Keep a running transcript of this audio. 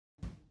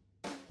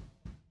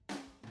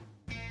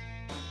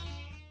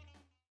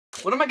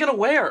What am I gonna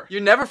wear? You're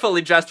never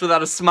fully dressed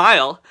without a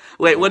smile.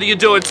 Wait, what are you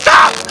doing?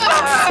 Stop!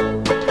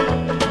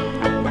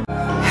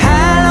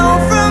 Hello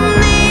from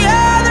the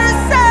other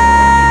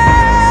side.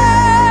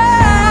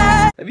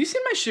 Have you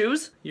seen my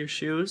shoes? Your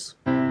shoes?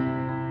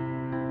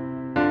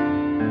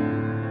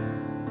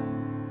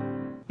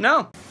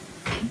 No.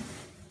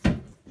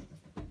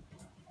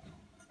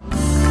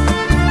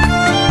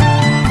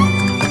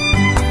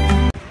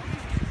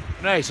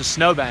 Nice, a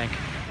snowbank.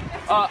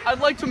 I'd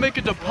like to make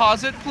a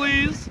deposit,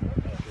 please.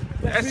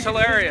 That's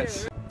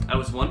hilarious. I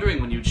was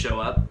wondering when you'd show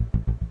up.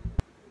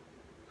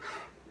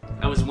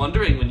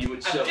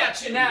 I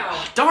got you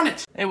now. Darn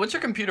it. Hey, what's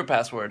your computer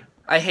password?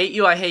 I hate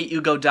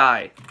you, go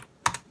die.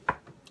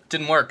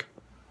 Didn't work.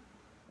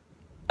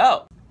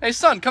 Oh. Hey,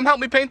 son, come help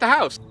me paint the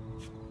house.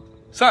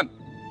 Son?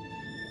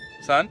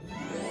 No,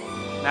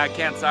 I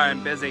can't, sorry,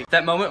 I'm busy.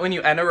 That moment when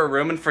you enter a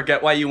room and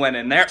forget why you went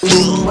in there.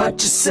 What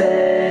you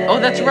say? Oh,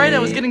 that's right, I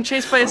was getting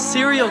chased by a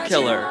serial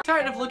killer.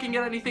 Tired of looking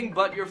at anything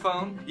but your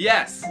phone?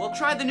 Yes. Well,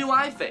 try the new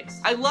iFace.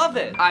 I love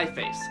it.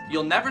 iFace.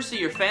 You'll never see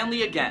your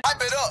family again.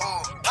 Pipe it up,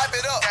 pipe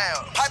it up,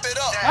 pipe it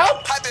up,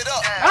 Help! pipe it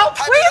up. Help!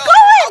 Pipe Where it you up.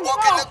 going? I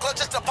walk in the club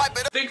just to pipe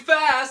it up. Think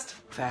fast.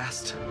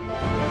 Fast.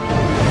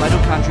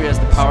 Mitochondria is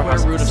the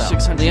powerhouse root of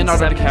 600.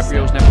 Leonardo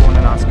DiCaprio's never won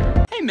an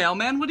Oscar. Hey,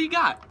 mailman, what do you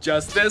got?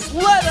 Just this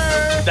letter.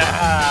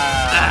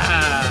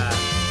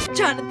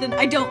 Jonathan,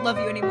 I don't love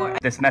you anymore.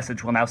 This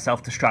message will now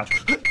self-destruct.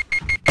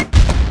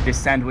 This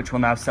sandwich will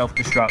now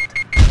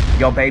self-destruct.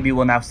 Your baby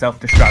will now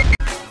self-destruct.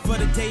 For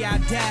the day I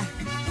die,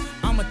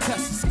 I'ma touch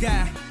the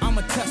sky.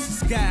 I'ma touch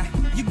the sky.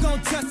 You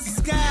gon' touch the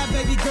sky,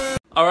 baby girl.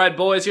 All right,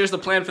 boys, here's the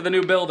plan for the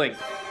new building.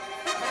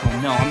 Oh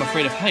no, I'm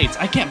afraid of heights.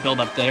 I can't build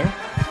up there.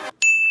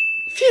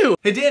 Phew.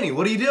 Hey Danny,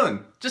 what are you doing?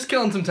 Just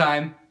killing some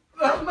time.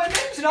 My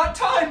name's not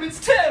Time,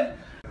 it's Tim.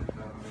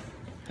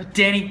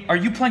 Danny, are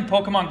you playing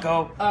Pokemon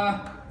Go?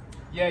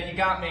 Yeah, you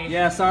got me.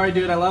 Yeah, sorry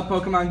dude, I love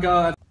Pokemon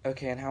Go.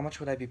 Okay, and how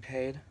much would I be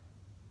paid?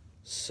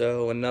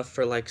 So, enough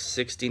for like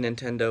 60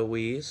 Nintendo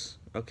Wiis?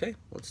 Okay,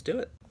 let's do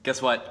it.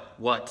 Guess what?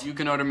 What? You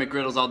can order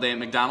McGriddles all day at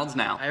McDonald's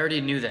now. I already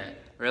knew that.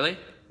 Really?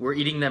 We're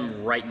eating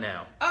them right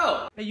now.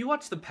 Oh! Hey, you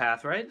watched The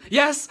Path, right?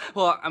 Yes!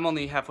 Well, I'm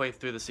only halfway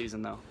through the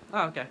season though.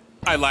 Oh, okay.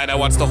 I lied, I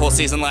watched the whole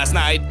season last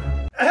night.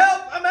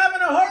 Help! I'm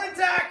having a heart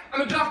attack!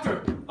 I'm a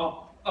doctor!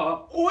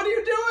 What are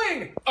you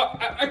doing?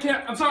 I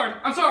can't, I'm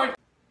sorry.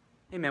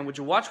 Hey man, would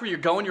you watch where you're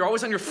going? You're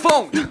always on your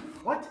phone!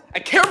 What? I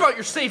care about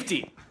your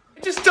safety!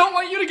 I just don't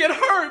want you to get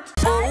hurt!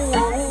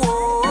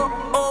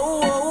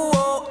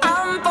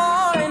 I'm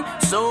falling,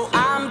 so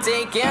I'm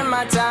taking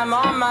my time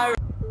on my.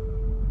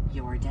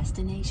 Your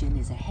destination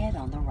is ahead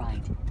on the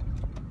right.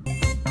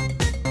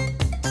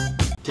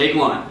 Take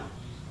one.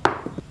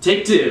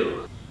 Take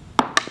two.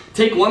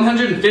 Take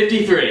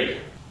 153.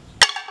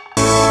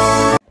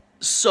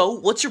 So,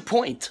 what's your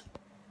point?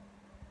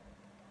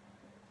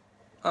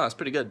 Oh, that's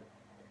pretty good.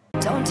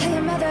 Don't tell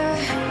your mother.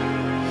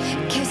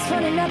 Kiss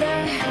one another.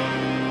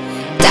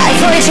 Die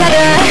for each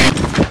other.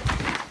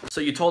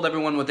 So you told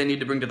everyone what they need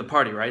to bring to the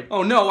party, right?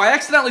 Oh no, I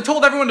accidentally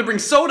told everyone to bring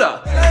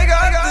soda! I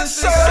got the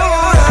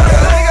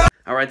soda.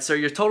 Alright, so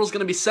your total's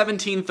gonna be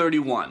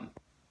 $17.31.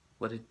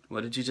 What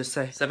did you just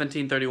say?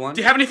 $17.31?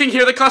 Do you have anything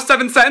here that costs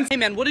 7 cents? Hey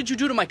man, what did you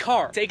do to my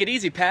car? Take it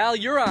easy, pal.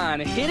 You're on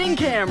Hidden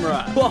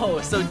Camera.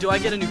 Whoa, so do I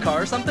get a new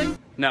car or something?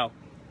 No.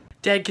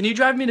 Dad, can you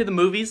drive me to the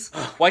movies?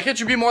 Why can't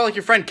you be more like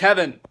your friend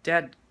Kevin?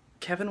 Dad,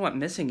 Kevin went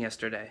missing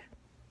yesterday.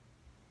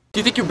 Do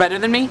you think you're better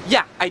than me?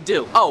 Yeah, I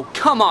do. Oh,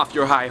 come off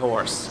your high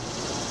horse.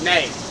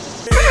 Nay.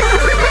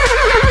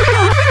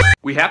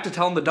 We have to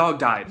tell him the dog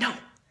died. No.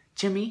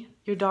 Jimmy,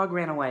 your dog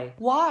ran away.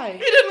 Why? He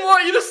didn't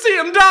want you to see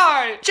him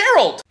die!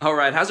 Gerald!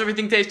 Alright, how's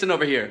everything tasting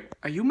over here?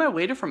 Are you my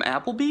waiter from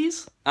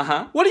Applebee's?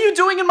 Uh-huh. What are you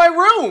doing in my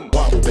room?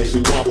 Wobble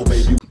baby, wobble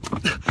baby.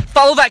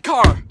 Follow that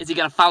car! Is he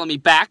gonna follow me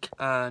back?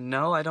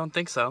 No, I don't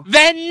think so.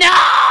 Then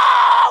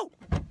no!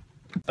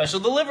 Special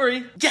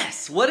delivery.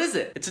 Yes, what is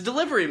it? It's a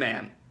delivery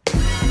man.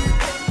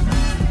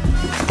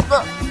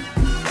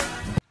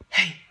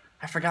 Hey,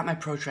 I forgot my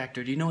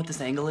protractor. Do you know what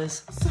this angle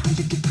is?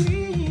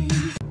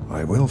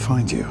 I will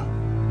find you,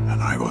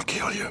 and I will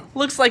kill you.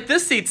 Looks like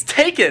this seat's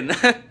taken.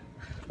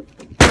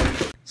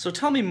 So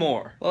tell me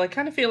more. Well, I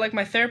kind of feel like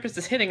my therapist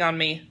is hitting on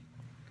me.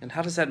 And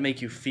how does that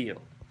make you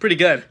feel? Pretty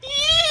good.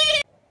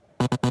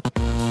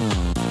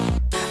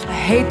 I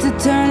hate to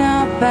turn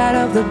up out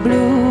of the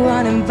blue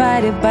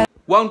uninvited, but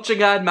Won't you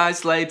guide my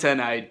sleigh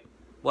tonight?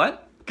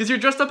 What? Because you're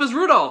dressed up as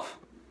Rudolph.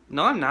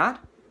 No, I'm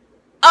not.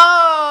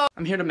 Oh!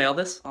 I'm here to mail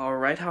this.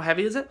 Alright, how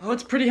heavy is it? Oh,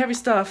 it's pretty heavy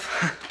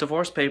stuff.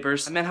 Divorce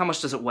papers. I meant, how much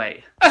does it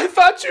weigh? I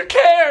thought you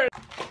cared!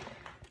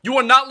 You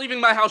are not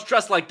leaving my house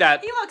dressed like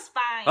that. he looks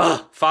fine.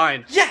 Ugh,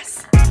 fine.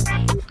 Yes!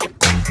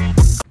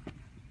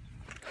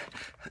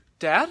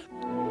 Dad?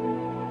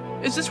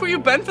 Is this where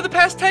you've been for the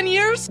past 10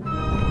 years?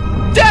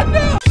 Dad,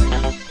 no!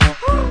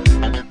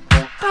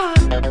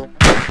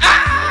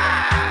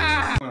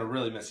 I'm gonna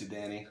really miss you,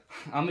 Danny.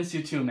 I'll miss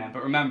you too, man,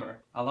 but remember,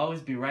 I'll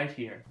always be right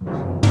here.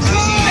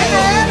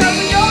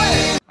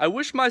 I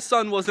wish my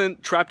son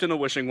wasn't trapped in a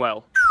wishing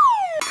well.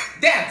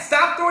 Dad,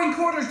 stop throwing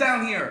quarters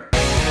down here!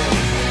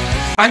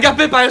 I got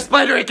bit by a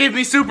spider, it gave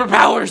me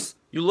superpowers!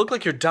 You look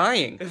like you're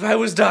dying. If I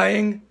was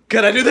dying,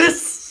 could I do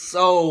this?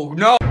 Oh,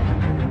 no.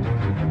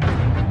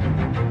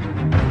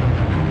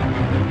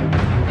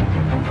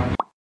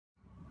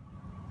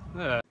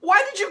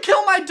 Why did you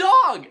kill my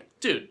dog?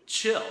 Dude,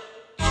 chill.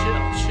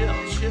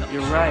 Chill.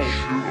 You're right.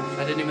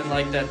 I didn't even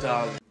like that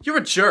dog. You're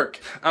a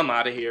jerk. I'm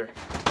out of here.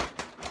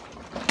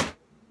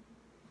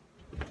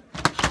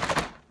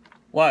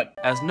 What?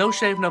 As No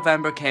Shave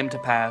November came to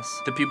pass,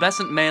 the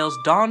pubescent males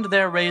donned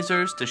their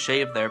razors to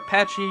shave their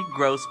patchy,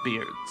 gross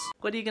beards.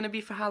 What are you gonna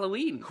be for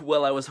Halloween?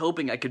 Well, I was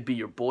hoping I could be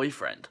your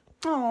boyfriend.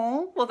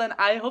 Oh, well then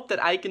I hope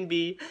that I can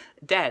be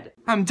dead.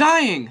 I'm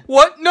dying.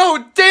 What?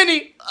 No,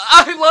 Danny!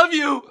 I love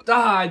you!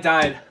 Ah, I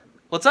died.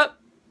 What's up?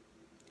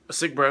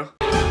 Sick, bro.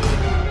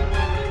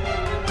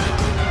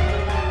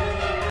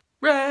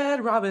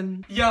 Red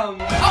Robin. Yum. Oh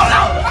no!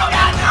 Oh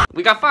god, no!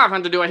 We got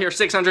 500, do I hear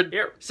 600?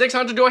 Here.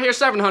 600, do I hear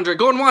 700?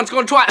 Going once,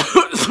 going twice.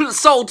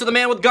 Sold to the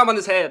man with gum on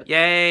his head.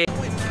 Yay.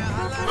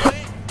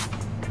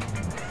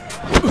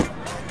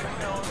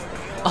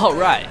 All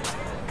right.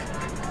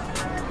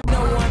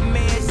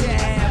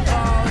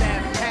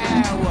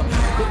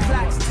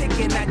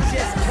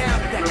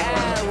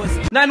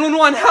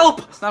 911,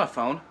 help! It's not a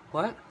phone.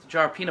 What? It's a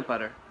jar of peanut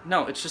butter.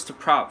 No, it's just a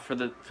prop for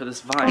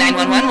this vine.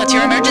 911, what's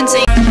your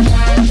emergency?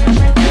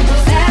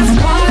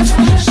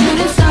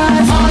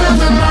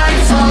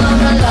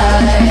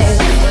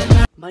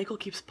 Michael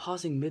keeps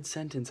pausing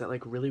mid-sentence at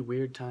like really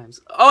weird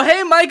times. Oh,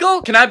 hey,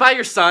 Michael! Can I buy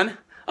your son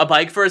a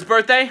bike for his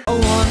birthday? I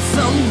want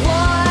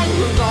someone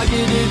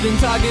provocative and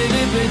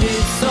talkative, and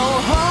it's so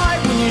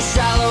hard when you're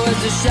shallow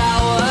as a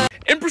shower.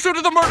 In pursuit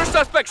of the murder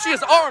suspect, she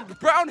is armed,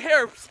 brown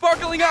hair,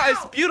 sparkling eyes,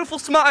 beautiful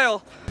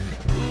smile.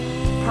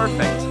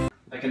 Perfect.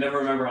 I can never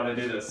remember how to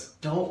do this.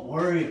 Don't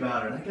worry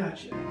about it, I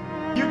got you.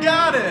 You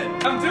got it!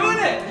 I'm doing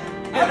it!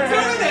 I'm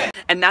doing it!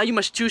 And now you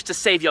must choose to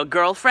save your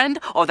girlfriend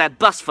or that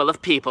bus full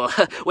of people.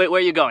 Wait, where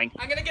are you going?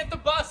 I'm gonna get the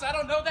bus, I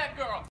don't know that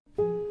girl.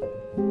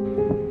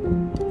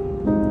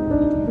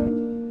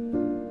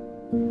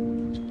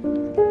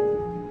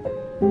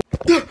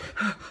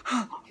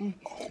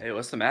 Hey,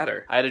 what's the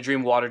matter? I had a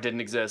dream water didn't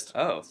exist.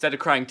 Oh. Instead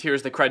of crying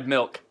tears, they cried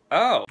milk.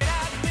 Oh.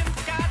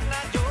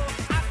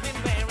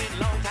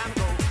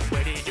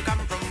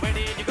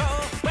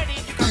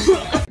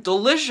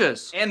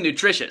 Delicious and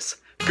nutritious.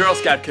 Girl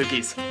Scout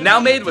cookies, now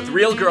made with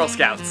real Girl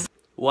Scouts.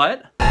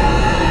 What?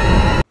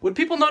 Would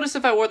people notice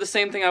if I wore the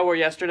same thing I wore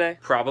yesterday?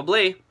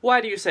 Probably.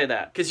 Why do you say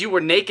that? Because you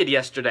were naked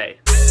yesterday.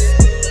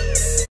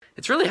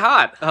 It's really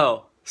hot.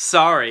 Oh,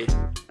 sorry.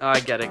 Oh, I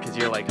get it, because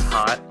you're like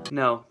hot.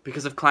 No,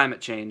 because of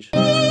climate change. Do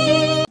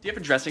you have a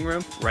dressing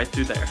room? Right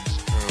through there.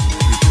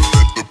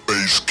 Let the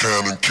bass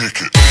cannon kick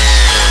it.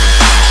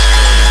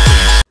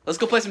 Let's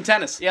go play some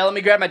tennis. Yeah, let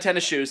me grab my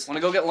tennis shoes.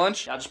 Wanna go get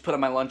lunch? I'll just put on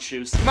my lunch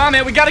shoes. Come on,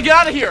 man, we gotta get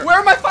out of here. Where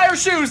are my fire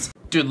shoes?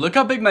 Dude, look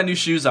how big my new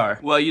shoes are.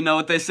 Well, you know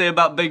what they say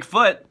about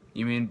Bigfoot.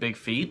 You mean big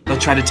feet? They'll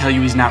try to tell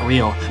you he's not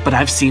real, but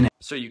I've seen it.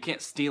 Sir, you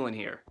can't steal in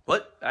here.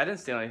 What? I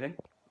didn't steal anything.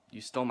 You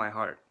stole my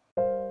heart.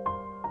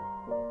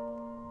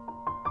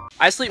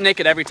 I sleep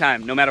naked every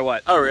time, no matter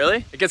what. Oh,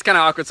 really? It gets kind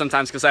of awkward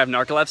sometimes because I have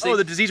narcolepsy. Oh,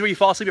 the disease where you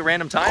fall asleep at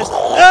random times?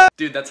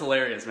 Dude, that's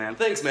hilarious, man.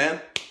 Thanks,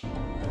 man.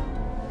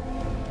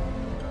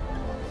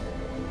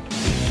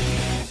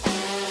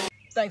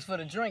 Thanks for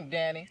the drink,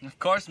 Danny. Of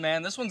course,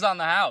 man. This one's on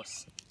the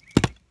house.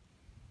 Can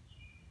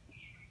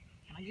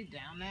I get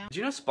down now? Did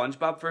you know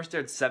SpongeBob first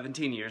aired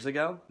 17 years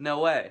ago? No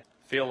way.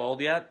 Feel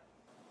old yet?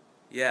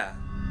 Yeah.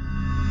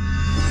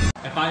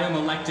 If I am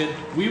elected,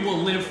 we will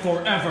live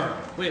forever.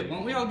 Wait,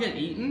 won't we all get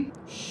eaten?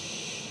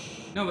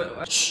 Shh. No,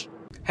 but... Shh.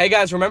 Hey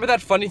guys, remember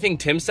that funny thing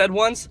Tim said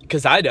once?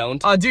 Cause I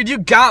don't. Oh, dude, you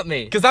got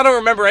me. Cause I don't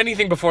remember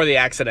anything before the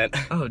accident.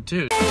 Oh,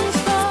 dude.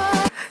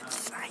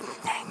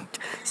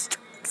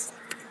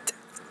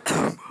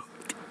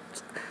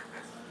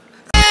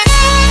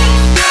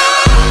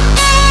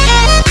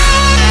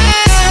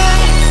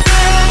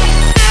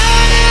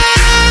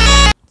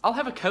 I'll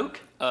have a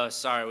Coke.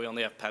 Sorry, we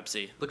only have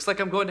Pepsi. Looks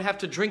like I'm going to have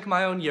to drink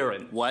my own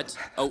urine. What?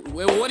 Oh,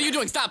 wait, what are you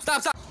doing? Stop,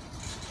 stop, stop!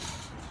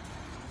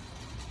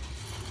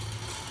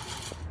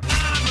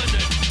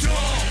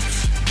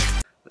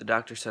 The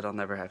doctor said I'll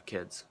never have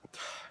kids.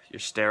 You're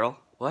sterile?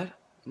 What?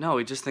 No,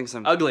 he just thinks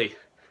I'm ugly.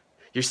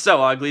 You're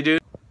so ugly,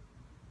 dude.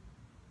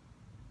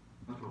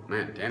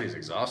 Man, Danny's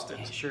exhausted.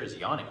 He sure is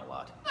yawning a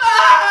lot.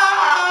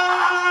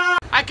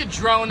 I could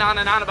drone on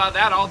and on about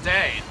that all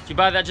day. Did you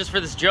buy that just for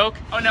this joke?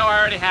 Oh no, I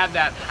already had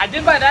that. I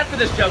did buy that for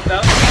this joke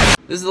though.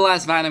 This is the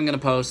last Vine I'm gonna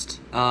post.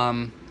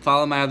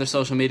 Follow my other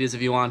social medias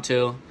if you want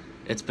to.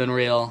 It's been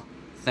real.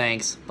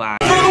 Thanks. Bye.